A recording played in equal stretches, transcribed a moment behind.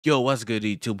Yo, what's good,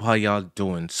 YouTube? How y'all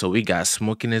doing? So we got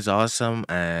smoking is awesome,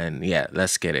 and yeah,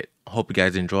 let's get it. Hope you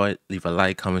guys enjoy it. Leave a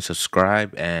like, comment,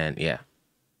 subscribe, and yeah,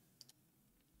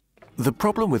 The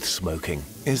problem with smoking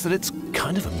is that it's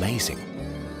kind of amazing.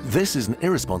 This is an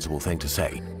irresponsible thing to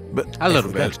say, but a if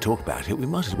little we're going bit. to talk about it, we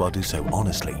might as well do so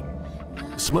honestly.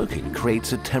 Smoking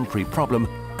creates a temporary problem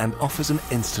and offers an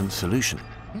instant solution.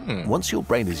 Once your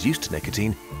brain is used to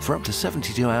nicotine, for up to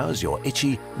 72 hours you're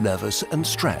itchy, nervous and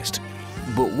stressed.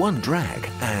 But one drag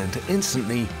and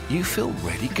instantly you feel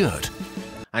really good.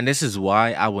 And this is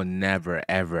why I will never,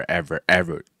 ever, ever,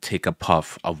 ever take a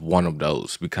puff of one of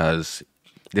those because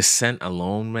the scent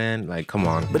alone, man, like, come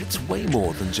on. But it's way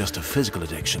more than just a physical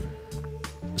addiction.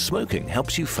 Smoking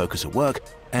helps you focus at work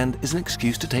and is an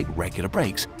excuse to take regular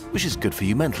breaks, which is good for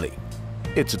you mentally.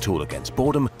 It's a tool against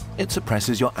boredom, it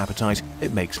suppresses your appetite,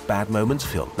 it makes bad moments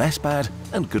feel less bad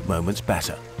and good moments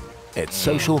better. It's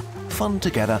social, fun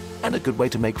together, and a good way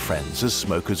to make friends as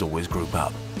smokers always group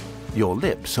up. Your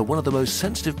lips are one of the most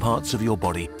sensitive parts of your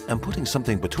body, and putting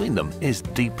something between them is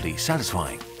deeply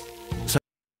satisfying.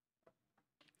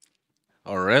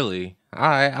 Oh, really? All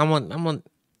right, I'm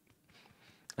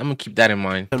gonna keep that in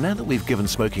mind. So now that we've given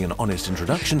smoking an honest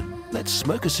introduction, let's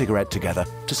smoke a cigarette together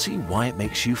to see why it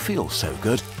makes you feel so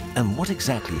good and what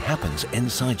exactly happens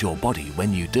inside your body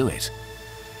when you do it.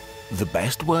 The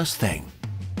best worst thing.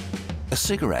 A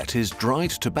cigarette is dried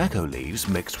tobacco leaves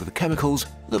mixed with chemicals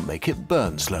that make it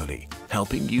burn slowly,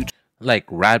 helping you Like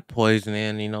rat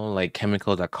poisoning, like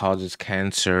chemical that causes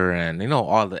cancer and,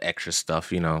 all the extra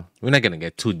stuff, We're not gonna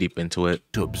get too deep into it.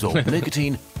 to absorb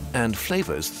nicotine and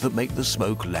flavors that make the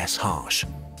smoke less harsh.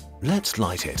 Let's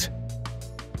light it.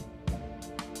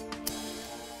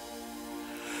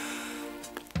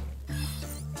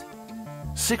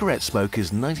 Cigarette smoke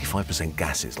is 95%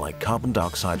 gases like carbon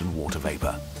dioxide and water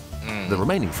vapor. The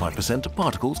remaining 5% are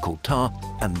particles called tar,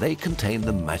 and they contain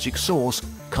the magic sauce,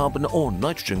 carbon or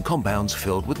nitrogen compounds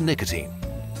filled with nicotine.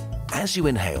 As you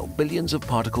inhale, billions of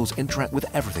particles interact with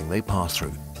everything they pass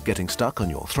through, getting stuck on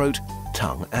your throat,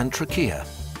 tongue and trachea.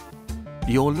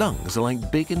 Your lungs are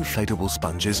like big inflatable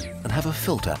sponges and have a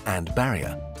filter and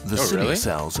barrier. The Oh, cilia really?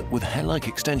 cells with hair-like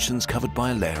extensions covered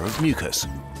by a layer of mucus.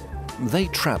 They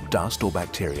trap dust or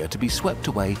bacteria to be swept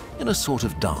away in a sort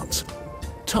of dance.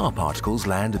 Tar particles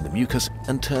land in the mucus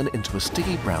and turn into a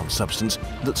sticky brown substance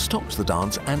that stops the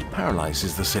dance and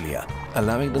paralyzes the cilia,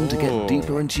 allowing them to get Oh.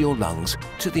 deeper into your lungs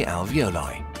to the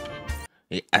alveoli.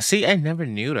 Yeah, I see. I never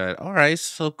knew that. All right,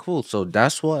 so cool. So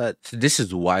this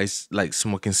is why like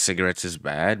smoking cigarettes is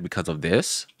bad because of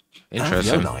this.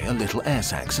 Interesting. Alveoli are little air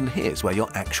sacs, and here's where your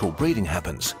actual breathing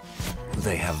happens.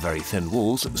 They have very thin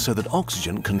walls so that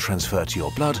oxygen can transfer to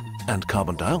your blood and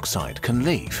carbon dioxide can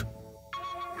leave.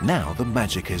 Now the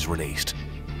magic is released.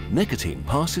 Nicotine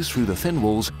passes through the thin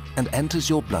walls and enters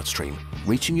your bloodstream,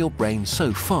 reaching your brain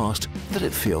so fast that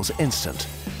it feels instant.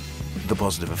 The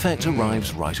positive effect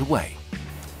arrives right away.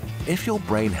 If your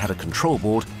brain had a control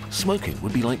board, smoking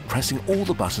would be like pressing all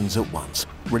the buttons at once,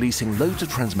 releasing loads of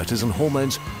transmitters and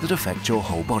hormones that affect your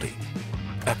whole body.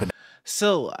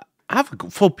 So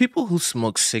for people who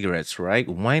smoke cigarettes, right?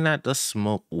 Why not just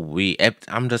smoke weed?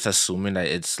 I'm just assuming that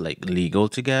it's like legal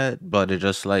to get, but it's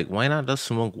just like, why not just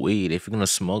smoke weed? If you're gonna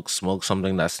smoke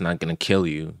something that's not gonna kill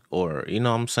you, or you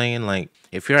know what I'm saying? Like,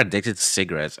 if you're addicted to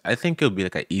cigarettes, I think it would be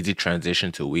like an easy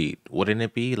transition to weed, wouldn't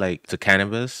it be? Like to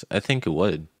cannabis, I think it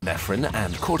would. Epinephrine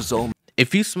and cortisol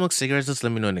If you smoke cigarettes, just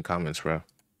let me know in the comments, bro.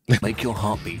 make your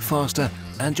heart beat faster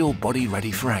and your body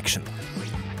ready for action.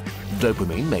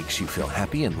 Dopamine makes you feel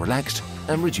happy and relaxed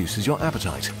and reduces your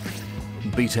appetite.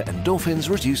 Beta endorphins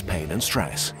reduce pain and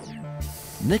stress.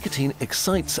 Nicotine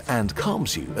excites and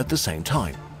calms you at the same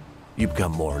time. You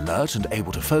become more alert and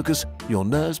able to focus, your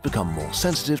nerves become more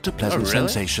sensitive to pleasant really?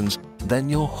 sensations, then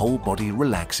your whole body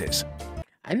relaxes.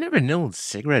 I never knew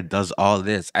cigarette does all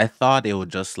this. I thought it was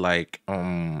just like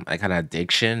an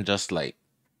addiction, just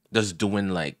doing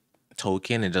like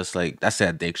token and just like that's the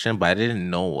addiction, but I didn't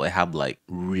know it had like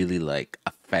really like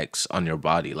effects on your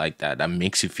body like that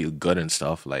makes you feel good and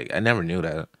stuff. Like I never knew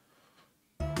that.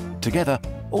 Together,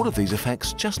 all of these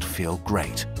effects just feel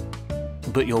great.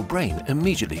 But your brain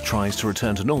immediately tries to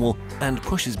return to normal and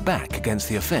pushes back against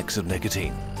the effects of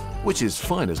nicotine, which is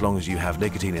fine as long as you have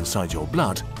nicotine inside your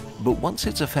blood, but once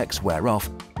its effects wear off,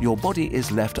 your body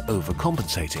is left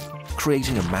overcompensating,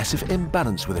 creating a massive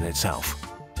imbalance within itself.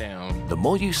 Damn. The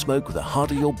more you smoke, the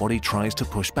harder your body tries to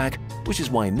push back, which is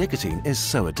why nicotine is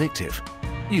so addictive.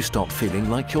 You stop feeling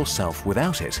like yourself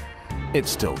without it.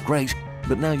 It's still great,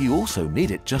 but now you also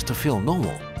need it just to feel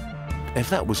normal. If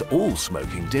that was all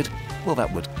smoking did, well,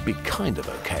 that would be kind of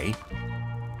okay.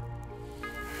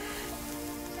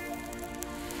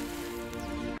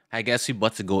 I guess we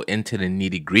about to go into the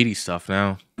nitty gritty stuff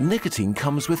now. Nicotine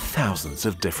comes with thousands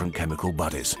of different chemical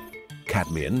buddies.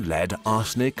 Cadmium, lead,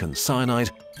 arsenic and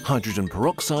cyanide, hydrogen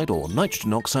peroxide or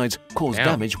nitrogen oxides cause Damn.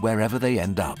 damage wherever they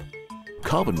end up.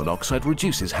 Carbon monoxide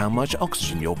reduces how much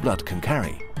oxygen your blood can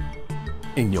carry.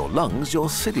 In your lungs, your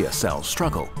cilia cells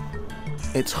struggle.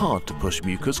 It's hard to push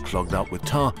mucus clogged up with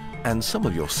tar, and some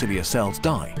of your cilia cells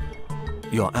die.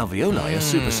 Your alveoli are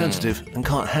super sensitive and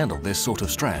can't handle this sort of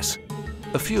stress.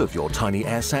 A few of your tiny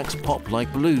air sacs pop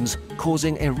like balloons,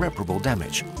 causing irreparable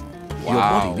damage. Your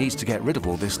body needs to get rid of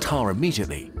all this tar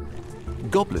immediately.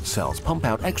 Goblet cells pump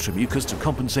out extra mucus to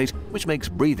compensate, which makes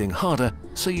breathing harder,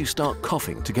 so you start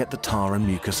coughing to get the tar and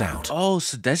mucus out. Oh,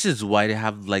 so this is why they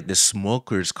have like the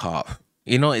smoker's cough.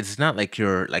 You know, it's not like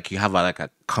you're like you have like a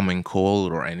common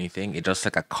cold or anything. It's just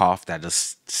like a cough that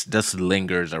just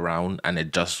lingers around and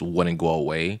it just wouldn't go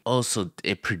away. Also,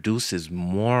 it produces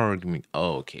more.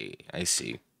 Oh, okay, I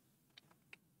see.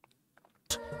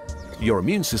 Your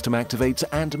immune system activates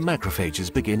and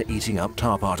macrophages begin eating up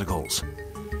tar particles.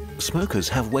 Smokers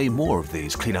have way more of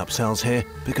these cleanup cells here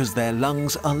because their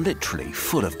lungs are literally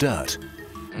full of dirt.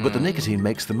 But the nicotine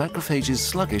makes the macrophages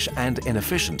sluggish and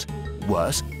inefficient.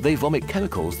 Worse, they vomit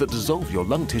chemicals that dissolve your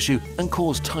lung tissue and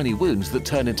cause tiny wounds that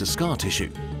turn into scar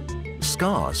tissue.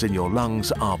 Scars in your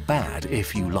lungs are bad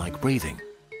if you like breathing.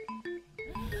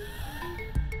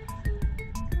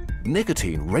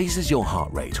 Nicotine raises your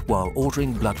heart rate while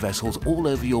ordering blood vessels all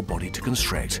over your body to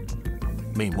constrict.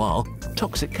 Meanwhile,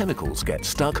 toxic chemicals get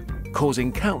stuck,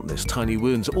 causing countless tiny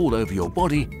wounds all over your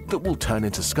body that will turn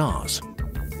into scars.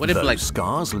 What if Those like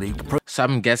scars leak so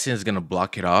I'm guessing it's gonna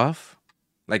block it off,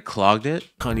 like clogged it.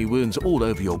 tiny wounds all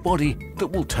over your body that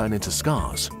will turn into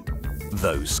scars.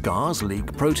 Those scars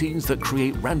leak proteins that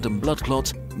create random blood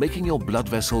clots, making your blood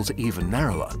vessels even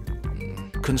narrower.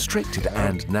 Constricted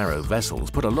and narrow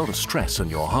vessels put a lot of stress on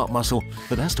your heart muscle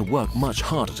that has to work much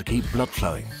harder to keep blood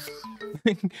flowing.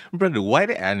 Brother, why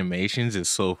the animations is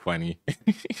so funny?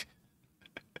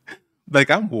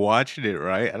 Like I'm watching it,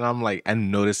 right? And I'm like,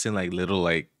 I'm noticing like little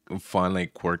like fun,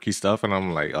 like quirky stuff, and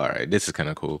I'm like, all right, this is kind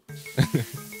of cool.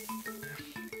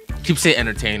 Keeps it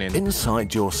entertaining.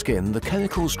 Inside your skin, the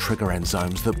chemicals trigger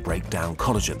enzymes that break down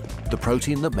collagen, the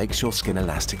protein that makes your skin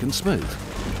elastic and smooth.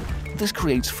 This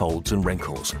creates folds and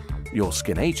wrinkles. Your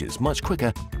skin ages much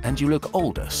quicker and you look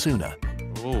older sooner.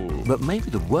 Oh. But maybe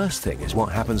the worst thing is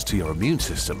what happens to your immune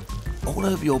system. All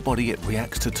over your body it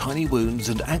reacts to tiny wounds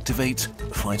and activates,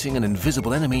 fighting an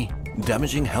invisible enemy,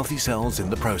 damaging healthy cells in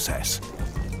the process.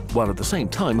 While at the same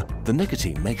time, the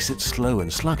nicotine makes it slow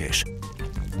and sluggish.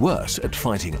 Worse at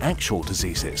fighting actual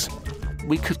diseases.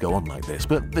 We could go on like this,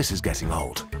 but this is getting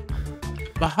old.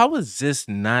 But how is this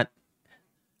not?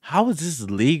 How is this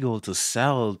legal to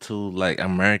sell to like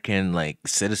American like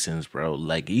citizens, bro?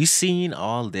 Like you seen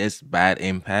all this bad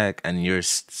impact, and you're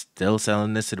still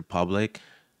selling this to the public,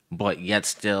 but yet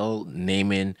still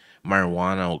naming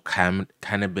marijuana or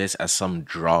cannabis as some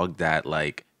drug that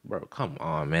like, bro, come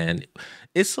on, man,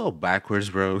 it's so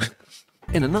backwards, bro.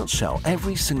 In a nutshell,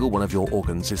 every single one of your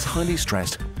organs is highly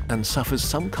stressed and suffers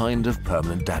some kind of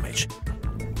permanent damage.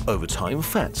 Over time,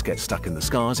 fats get stuck in the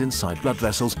scars inside blood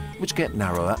vessels, which get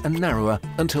narrower and narrower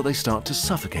until they start to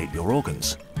suffocate your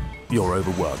organs. Your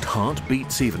overworked heart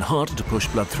beats even harder to push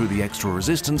blood through the extra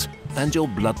resistance, and your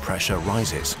blood pressure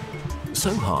rises.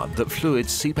 So hard that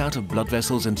fluids seep out of blood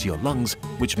vessels into your lungs,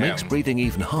 which makes breathing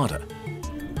even harder.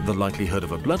 The likelihood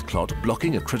of a blood clot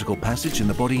blocking a critical passage in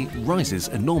the body rises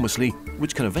enormously,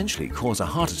 which can eventually cause a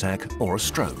heart attack or a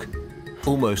stroke.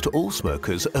 Almost all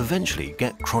smokers eventually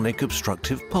get chronic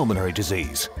obstructive pulmonary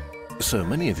disease. So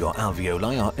many of your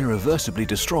alveoli are irreversibly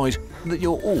destroyed that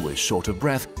you're always short of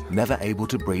breath, never able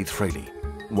to breathe freely.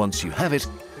 Once you have it,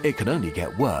 it can only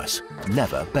get worse,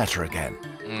 never better again.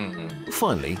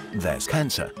 Finally, there's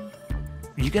cancer.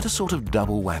 You get a sort of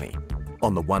double whammy.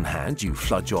 On the one hand, you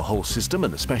flood your whole system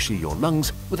and especially your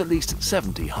lungs with at least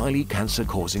 70 highly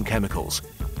cancer-causing chemicals.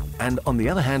 And on the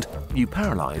other hand, you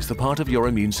paralyze the part of your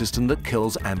immune system that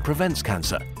kills and prevents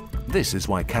cancer. This is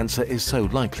why cancer is so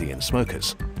likely in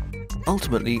smokers.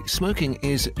 Ultimately, smoking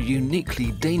is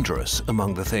uniquely dangerous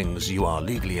among the things you are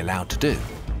legally allowed to do.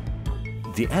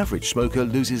 The average smoker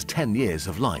loses 10 years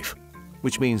of life,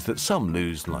 which means that some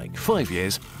lose like 5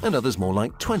 years and others more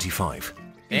like 25.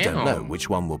 You don't know which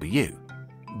one will be you,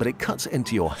 but it cuts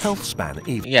into your health span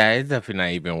even. Yeah, it's definitely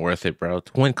not even worth it, bro.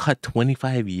 Cut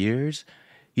 25 years.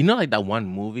 You know, like that one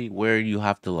movie where you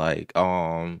have to like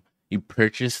you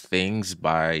purchase things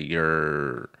by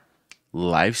your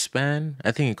lifespan.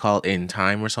 I think it's called In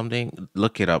Time or something.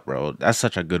 Look it up, bro. That's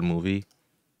such a good movie.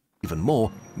 Even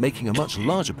more, making a much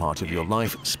larger part of your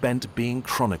life spent being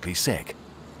chronically sick.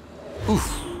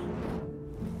 Oof.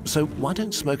 So why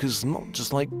don't smokers not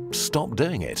just stop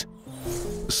doing it?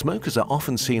 Smokers are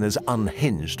often seen as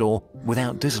unhinged or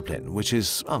without discipline, which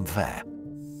is unfair.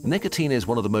 Nicotine is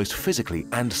one of the most physically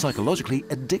and psychologically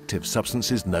addictive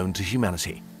substances known to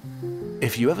humanity.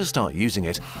 If you ever start using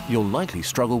it, you'll likely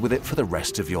struggle with it for the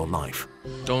rest of your life.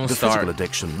 Don't The start. physical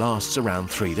addiction lasts around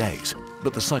 3 days,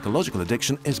 but the psychological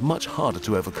addiction is much harder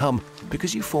to overcome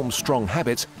because you form strong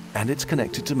habits and it's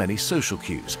connected to many social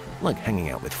cues, like hanging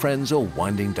out with friends or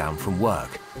winding down from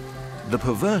work. The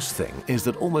perverse thing is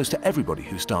that almost everybody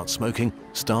who starts smoking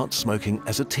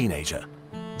as a teenager.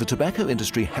 The tobacco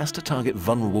industry has to target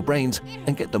vulnerable brains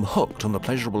and get them hooked on the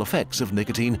pleasurable effects of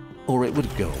nicotine, or it would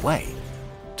go away.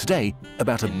 Today,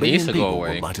 about a It needs billion to go people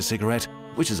away. will light a cigarette,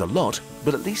 which is a lot,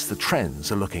 but at least the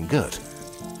trends are looking good.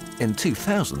 In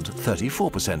 2000,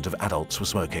 34% of adults were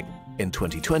smoking. In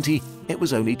 2020, it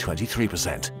was only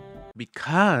 23%.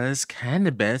 Because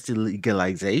cannabis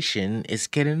legalization is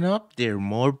getting up there.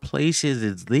 More places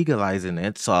is legalizing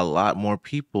it, so a lot more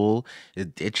people is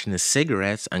ditching the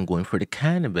cigarettes and going for the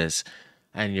cannabis.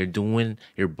 And you're doing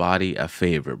your body a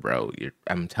favor, bro.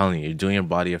 I'm telling you, you're doing your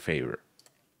body a favor.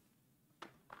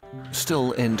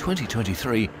 Still, in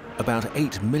 2023, about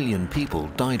 8 million people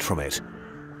died from it.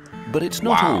 But it's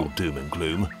not Wow. all doom and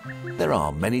gloom. There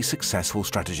are many successful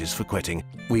strategies for quitting.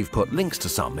 We've put links to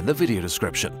some in the video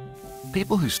description.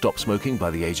 People who stop smoking by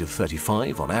the age of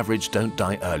 35 on average don't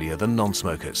die earlier than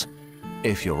non-smokers.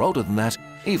 If you're older than that,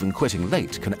 even quitting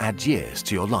late can add years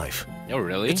to your life. Oh,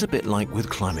 really? It's a bit like with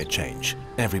climate change.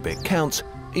 Every bit counts,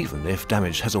 even if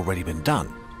damage has already been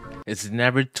done. It's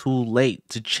never too late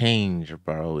to change,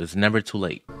 bro. It's never too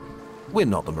late. We're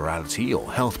not the morality or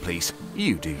health police,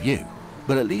 you do you.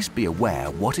 But at least be aware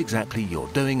what exactly you're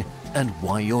doing and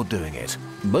why you're doing it.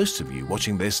 Most of you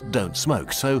watching this don't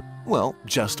smoke, so, well,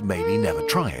 just maybe never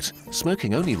try it.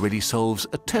 Smoking only really solves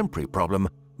a temporary problem,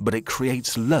 but it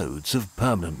creates loads of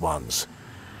permanent ones.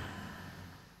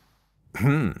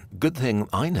 Good thing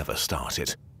I never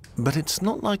started. But it's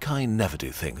not like I never do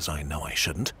things I know I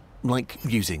shouldn't, like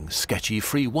using sketchy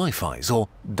free Wi-Fi's or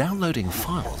downloading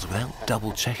files without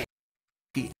double-checking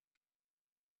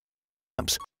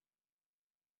apps.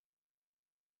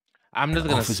 I'm just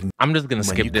Offers gonna when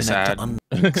skip you this connect ad.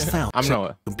 to I'm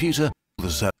no. computer,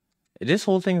 the This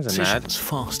whole thing is an ad. decisions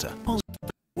faster,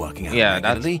 working out Yeah,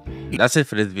 regularly. that's it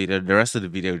for this video. The rest of the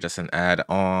video is just an ad.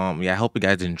 Yeah, I hope you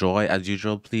guys enjoy. As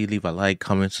usual, please leave a like,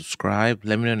 comment, subscribe.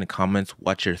 Let me know in the comments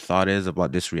what your thought is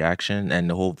about this reaction and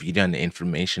the whole video and the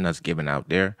information that's given out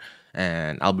there.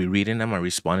 And I'll be reading them and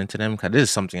responding to them because this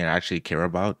is something I actually care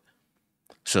about.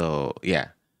 So yeah,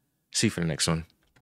 see you for the next one.